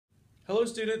Hello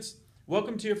students,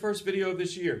 welcome to your first video of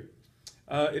this year.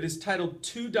 It is titled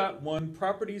 2.1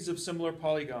 Properties of Similar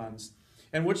Polygons.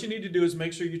 And what you need to do is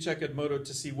make sure you check Edmodo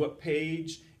to see what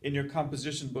page in your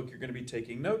composition book you're going to be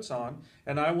taking notes on.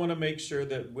 And I want to make sure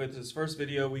that with this first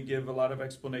video we give a lot of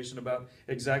explanation about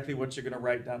exactly what you're going to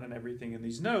write down and everything in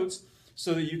these notes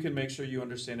so that you can make sure you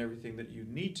understand everything that you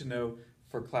need to know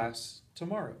for class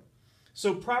tomorrow.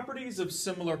 So properties of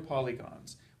similar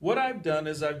polygons. What I've done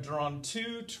is I've drawn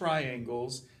two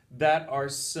triangles that are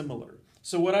similar.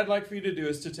 So what I'd like for you to do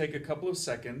is to take a couple of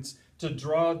seconds to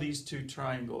draw these two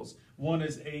triangles. One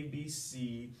is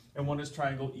ABC and one is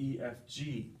triangle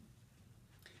EFG.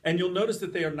 And you'll notice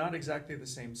that they are not exactly the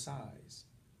same size.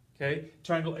 Okay?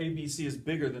 Triangle ABC is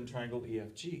bigger than triangle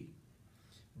EFG.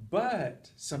 But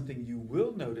something you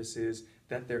will notice is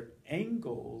that their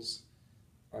angles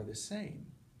are the same.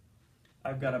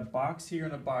 I've got a box here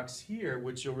and a box here,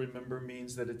 which you'll remember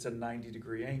means that it's a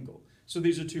 90-degree angle. So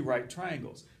these are two right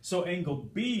triangles. So angle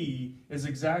B is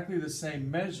exactly the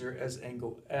same measure as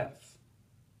angle F.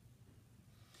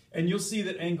 And you'll see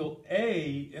that angle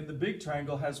A in the big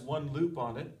triangle has one loop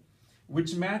on it,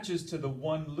 which matches to the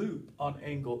one loop on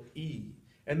angle E.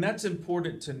 And that's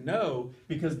important to know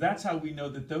because that's how we know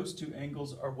that those two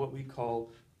angles are what we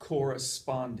call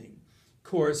corresponding.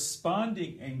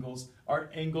 Corresponding angles are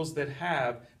angles that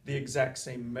have the exact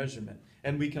same measurement,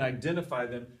 and we can identify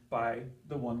them by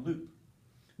the one loop.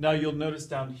 Now you'll notice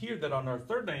down here that on our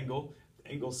third angle,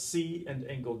 angle C and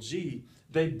angle G,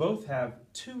 they both have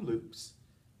two loops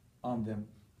on them.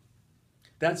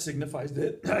 That signifies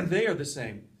that they are the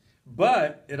same,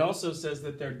 but it also says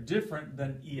that they're different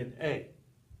than E and A.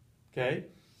 Okay?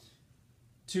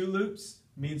 Two loops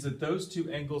means that those two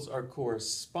angles are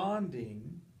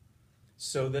corresponding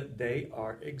so that they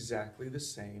are exactly the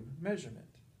same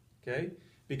measurement, okay?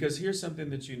 Because here's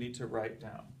something that you need to write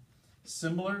down.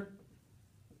 Similar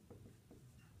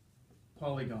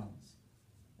polygons.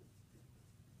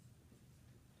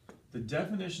 The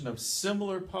definition of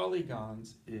similar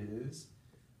polygons is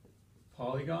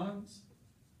polygons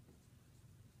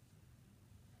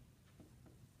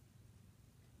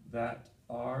that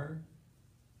are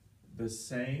the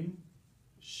same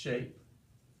shape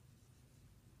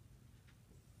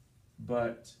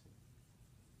but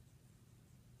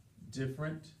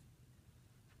different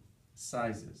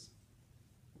sizes.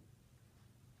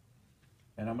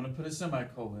 And I'm going to put a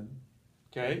semicolon,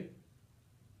 okay?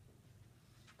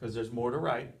 Because there's more to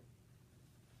write.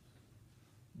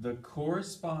 The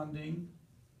corresponding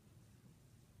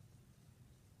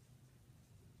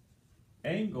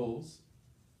angles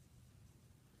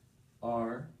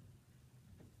are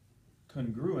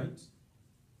congruent.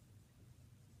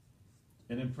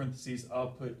 And in parentheses,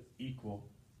 I'll put equal,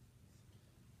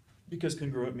 because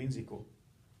congruent means equal.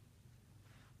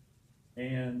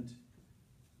 And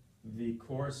the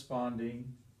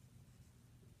corresponding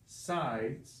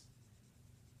sides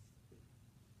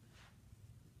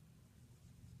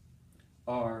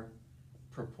are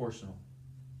proportional.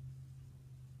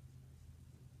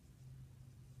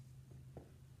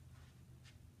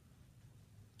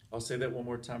 I'll say that one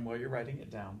more time while you're writing it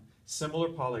down. Similar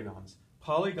polygons.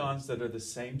 Polygons that are the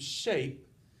same shape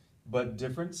but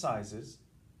different sizes.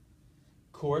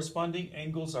 Corresponding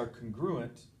angles are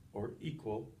congruent or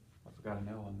equal. I forgot an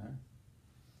L on there.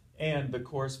 And the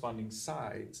corresponding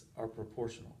sides are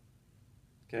proportional.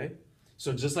 Okay?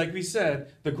 So just like we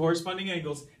said, the corresponding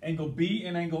angles, angle B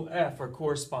and angle F are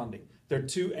corresponding. They're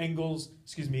two angles,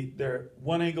 they're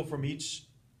one angle from each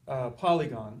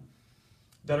polygon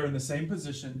that are in the same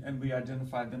position, and we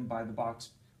identify them by the box,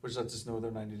 which lets us know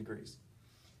they're 90 degrees.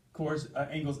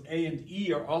 Angles A and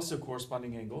E are also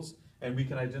corresponding angles, and we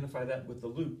can identify that with the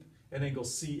loop. And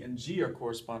angles C and G are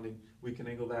corresponding. We can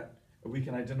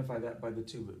identify that by the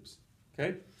two loops.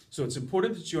 Okay? So it's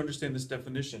important that you understand this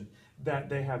definition, that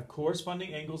they have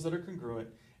corresponding angles that are congruent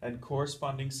and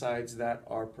corresponding sides that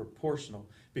are proportional,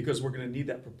 because we're going to need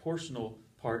that proportional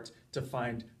part to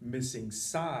find missing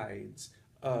sides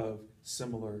of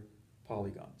similar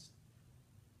polygons.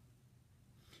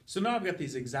 So now I've got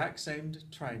these exact same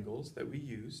triangles that we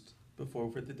used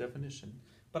before for the definition,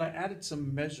 but I added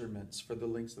some measurements for the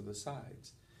lengths of the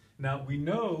sides. Now we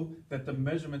know that the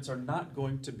measurements are not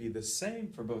going to be the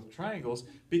same for both triangles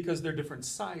because they're different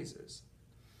sizes.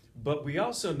 But we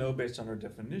also know, based on our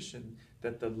definition,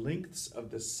 that the lengths of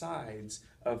the sides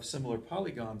of similar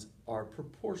polygons are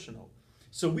proportional.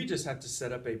 So we just have to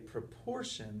set up a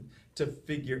proportion to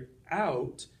figure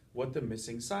out what the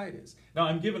missing side is. Now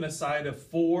I'm given a side of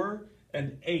 4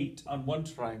 and 8 on one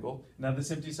triangle. Now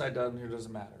this empty side down here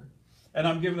doesn't matter. And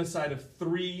I'm given a side of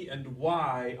 3 and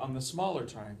y on the smaller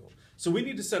triangle. So we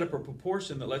need to set up a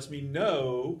proportion that lets me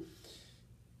know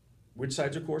which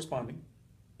sides are corresponding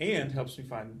and helps me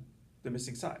find the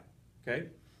missing side, okay?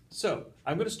 So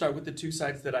I'm going to start with the two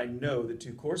sides that I know, the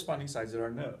two corresponding sides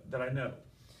that I know.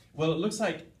 Well, it looks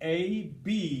like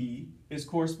AB is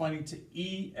corresponding to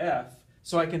EF,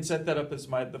 so I can set that up as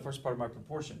the first part of my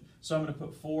proportion. So I'm going to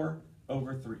put 4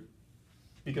 over 3,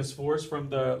 because 4 is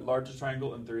from the larger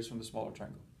triangle and 3 is from the smaller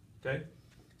triangle, okay?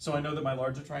 So I know that my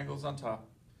larger triangle is on top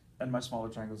and my smaller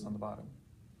triangle is on the bottom.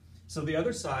 So the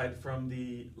other side from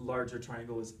the larger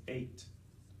triangle is 8,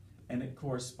 and it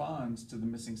corresponds to the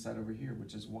missing side over here,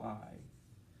 which is y.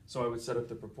 So I would set up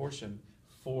the proportion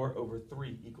 4 over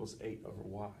 3 equals 8 over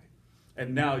y.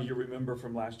 And now you remember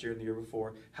from last year and the year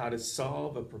before how to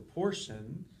solve a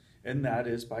proportion, and that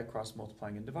is by cross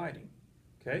multiplying and dividing,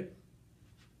 okay?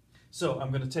 So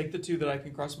I'm going to take the two that I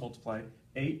can cross multiply,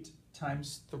 8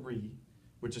 times 3,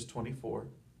 which is 24,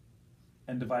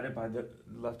 and divide it by the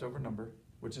leftover number,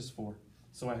 which is 4.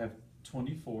 So I have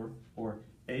 24, or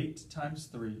 8 times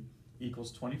 3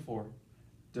 equals 24,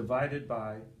 divided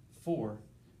by 4,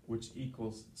 which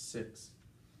equals 6.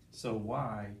 So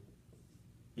y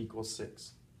equals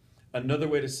 6. Another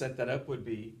way to set that up would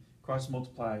be cross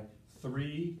multiply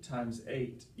 3 times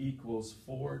 8 equals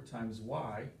 4 times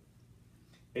y.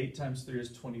 8 times 3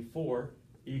 is 24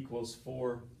 equals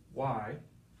 4y.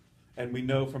 And we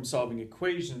know from solving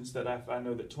equations that if I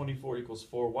know that 24 equals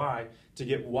 4y, to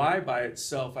get y by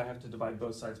itself, I have to divide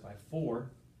both sides by 4.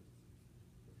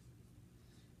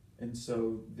 And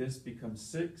so this becomes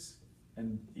 6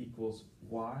 and equals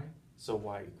y, so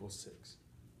y equals 6.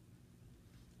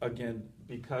 Again,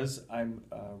 because I'm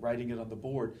writing it on the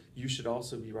board, you should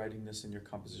also be writing this in your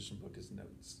composition book as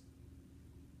notes.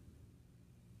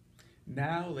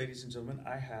 Now, ladies and gentlemen,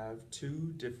 I have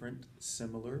two different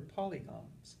similar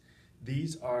polygons.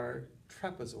 These are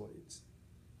trapezoids.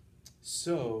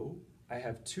 So I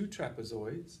have two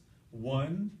trapezoids.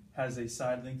 One has a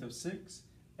side length of 6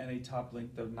 and a top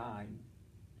length of 9.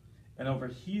 And over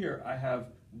here I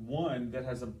have one that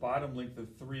has a bottom length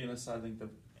of 3 and a side length of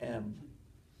m.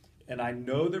 And I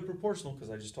know they're proportional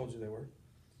because I just told you they were.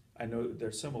 I know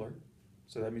they're similar,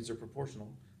 so that means they're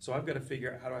proportional. So I've got to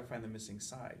figure out how do I find the missing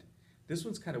side. This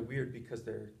one's kind of weird because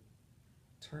they're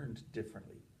turned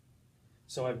differently.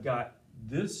 So I've got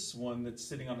this one that's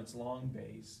sitting on its long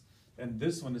base, and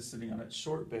this one is sitting on its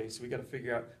short base. We got to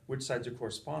figure out which sides are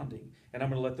corresponding, and I'm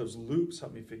going to let those loops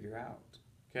help me figure out.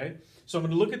 Okay, so I'm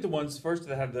going to look at the ones first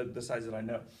that have the sides that I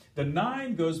know. The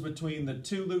 9 goes between the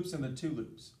 2 loops and the 2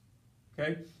 loops.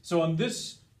 Okay, so on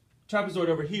this trapezoid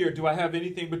over here, do I have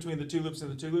anything between the 2 loops and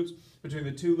the 2 loops? Between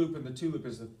the 2 loop and the 2 loop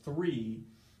is a 3,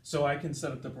 so I can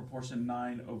set up the proportion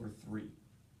 9 over 3.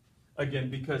 Again,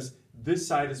 because this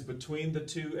side is between the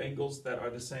 2 angles that are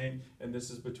the same, and this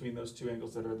is between those 2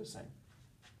 angles that are the same.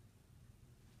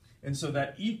 And so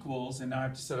that equals, and now I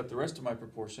have to set up the rest of my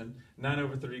proportion, 9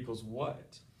 over 3 equals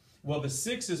what? Well, the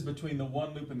 6 is between the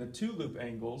 1 loop and the 2 loop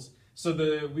angles, so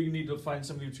we need to find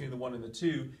something between the 1 and the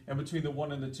 2, and between the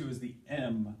 1 and the 2 is the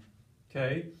m.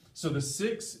 Okay? So the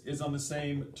 6 is on the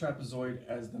same trapezoid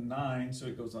as the 9, so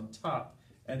it goes on top,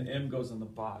 and m goes on the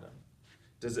bottom.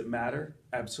 Does it matter?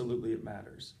 Absolutely it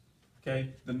matters.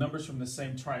 Okay? The numbers from the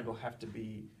same triangle have to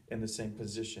be in the same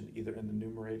position, either in the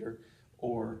numerator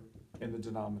or in the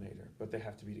denominator, but they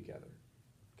have to be together.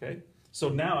 Okay? So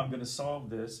now I'm going to solve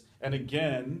this, and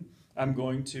again, I'm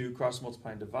going to cross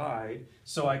multiply and divide,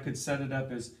 so I could set it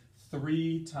up as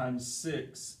 3 times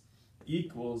 6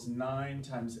 equals 9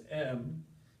 times m,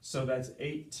 so that's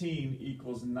 18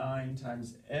 equals 9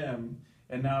 times m,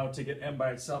 and now to get m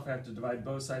by itself I have to divide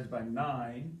both sides by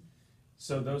 9,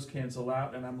 so those cancel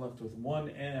out, and I'm left with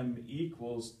 1m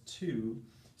equals 2,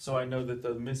 so I know that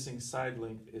the missing side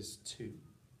length is 2.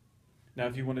 Now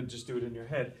if you want to just do it in your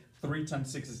head, 3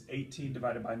 times 6 is 18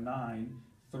 divided by 9,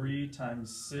 3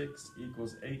 times 6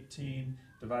 equals 18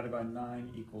 divided by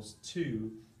 9 equals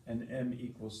 2, and m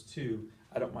equals 2.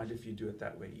 I don't mind if you do it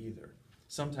that way either.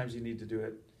 Sometimes you need to do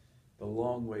it the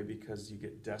long way because you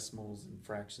get decimals and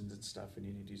fractions and stuff, and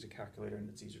you need to use a calculator, and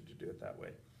it's easier to do it that way.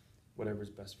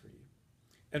 Whatever's best for you.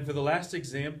 And for the last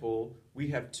example, we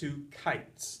have 2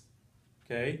 kites,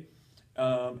 okay?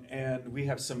 And we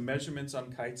have some measurements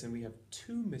on kites, and we have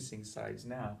 2 missing sides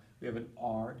now. We have an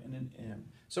R and an M.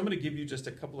 So I'm going to give you just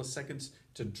a couple of seconds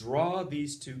to draw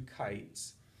these 2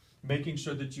 kites, making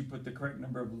sure that you put the correct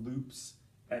number of loops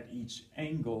at each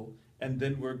angle, and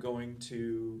then we're going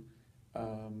to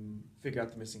figure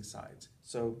out the missing sides.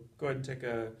 So go ahead and take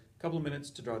a couple of minutes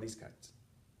to draw these kites.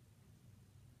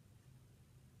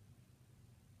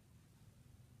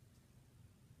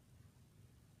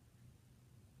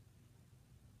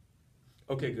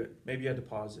 Okay, good. Maybe you had to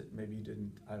pause it. Maybe you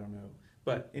didn't. I don't know.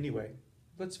 But anyway,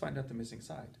 let's find out the missing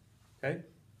side. Okay?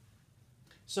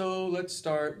 So let's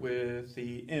start with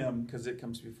the M because it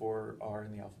comes before R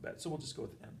in the alphabet. So we'll just go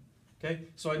with M. Okay?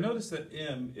 So I notice that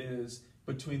M is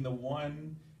between the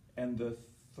 1 and the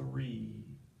 3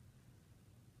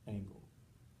 angle.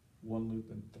 1 loop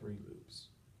and 3 loops.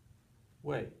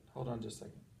 Wait, hold on just a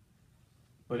second.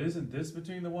 But isn't this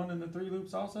between the 1 and the 3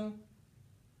 loops also?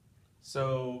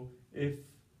 So if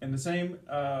in the same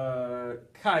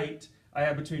kite I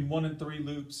have between 1 and 3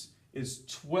 loops is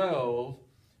 12,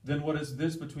 then what is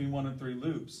this between 1 and 3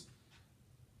 loops?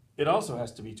 It also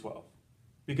has to be 12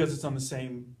 because it's on the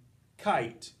same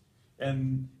kite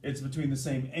and it's between the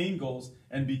same angles,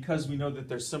 and because we know that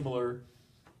they're similar,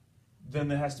 then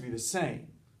it has to be the same.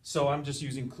 So I'm just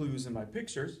using clues in my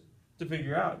pictures to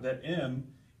figure out that M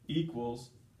equals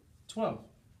 12.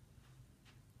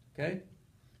 Okay?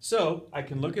 So I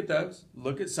can look at those,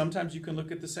 sometimes you can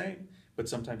look at the same, but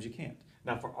sometimes you can't.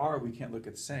 Now for R, we can't look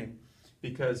at the same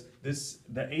because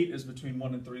the 8 is between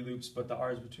 1 and 3 loops, but the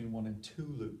R is between 1 and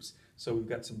 2 loops. So we've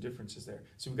got some differences there.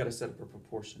 So we've got to set up a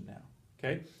proportion now.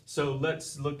 Okay? So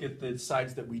let's look at the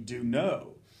sides that we do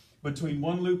know. Between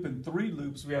 1 loop and 3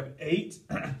 loops, we have 8,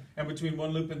 and between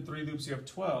 1 loop and 3 loops, you have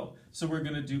 12. So we're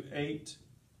going to do 8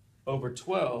 over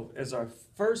 12 as our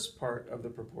first part of the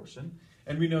proportion.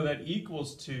 And we know that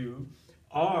equals to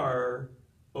R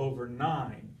over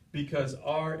 9, because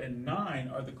R and 9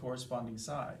 are the corresponding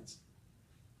sides.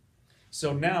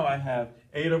 So now I have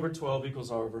 8 over 12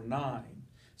 equals R over 9.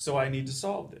 So I need to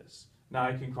solve this. Now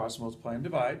I can cross multiply and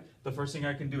divide. The first thing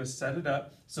I can do is set it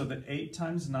up so that 8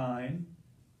 times 9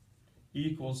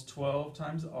 equals 12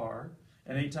 times R,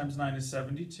 and 8 times 9 is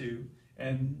 72,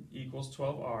 and equals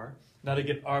 12R. Now to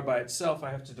get R by itself,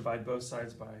 I have to divide both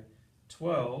sides by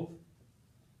 12,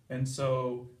 and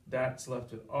so that's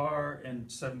left with R,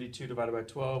 and 72 divided by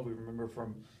 12, we remember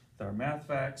from our math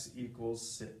facts, equals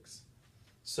 6.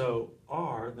 So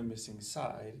R, the missing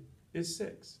side, is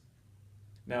 6.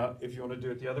 Now, if you want to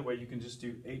do it the other way, you can just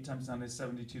do 8 times 9 is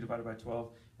 72 divided by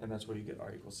 12, and that's where you get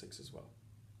R equals 6 as well.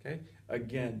 Okay?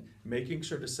 Again, making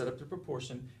sure to set up the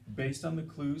proportion based on the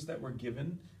clues that were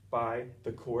given by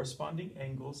the corresponding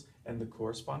angles and the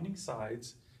corresponding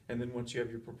sides, and then once you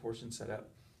have your proportion set up,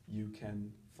 you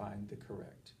can find the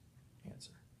correct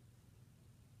answer.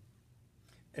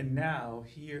 And now,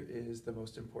 here is the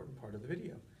most important part of the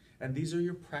video, and these are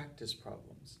your practice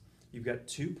problems. You've got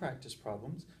 2 practice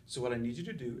problems, so what I need you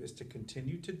to do is to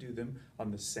continue to do them on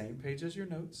the same page as your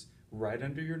notes, right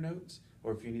under your notes,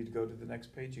 or if you need to go to the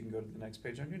next page, you can go to the next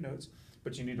page on your notes,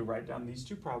 but you need to write down these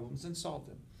 2 problems and solve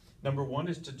them. Number 1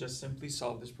 is to just simply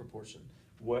solve this proportion.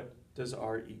 What does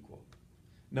R equal?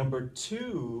 Number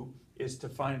 2 is to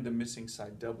find the missing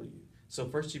side W. So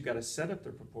first you've got to set up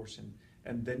the proportion,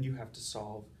 and then you have to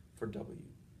solve for W.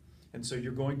 And so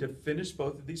you're going to finish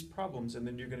both of these problems, and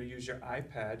then you're going to use your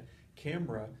iPad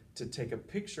camera to take a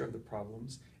picture of the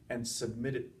problems and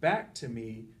submit it back to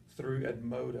me through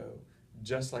Edmodo,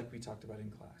 just like we talked about in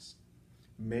class.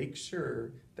 Make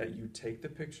sure that you take the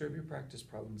picture of your practice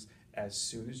problems as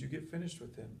soon as you get finished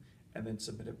with them, and then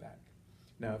submit it back.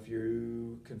 Now, if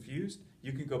you're confused,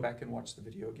 you can go back and watch the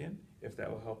video again, if that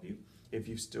will help you. If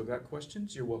you've still got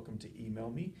questions, you're welcome to email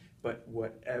me, but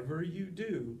whatever you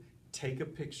do, take a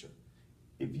picture.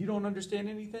 If you don't understand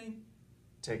anything,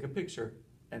 take a picture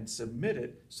and submit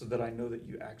it so that I know that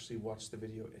you actually watched the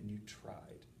video and you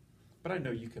tried. But I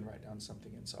know you can write down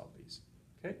something and solve these,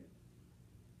 okay?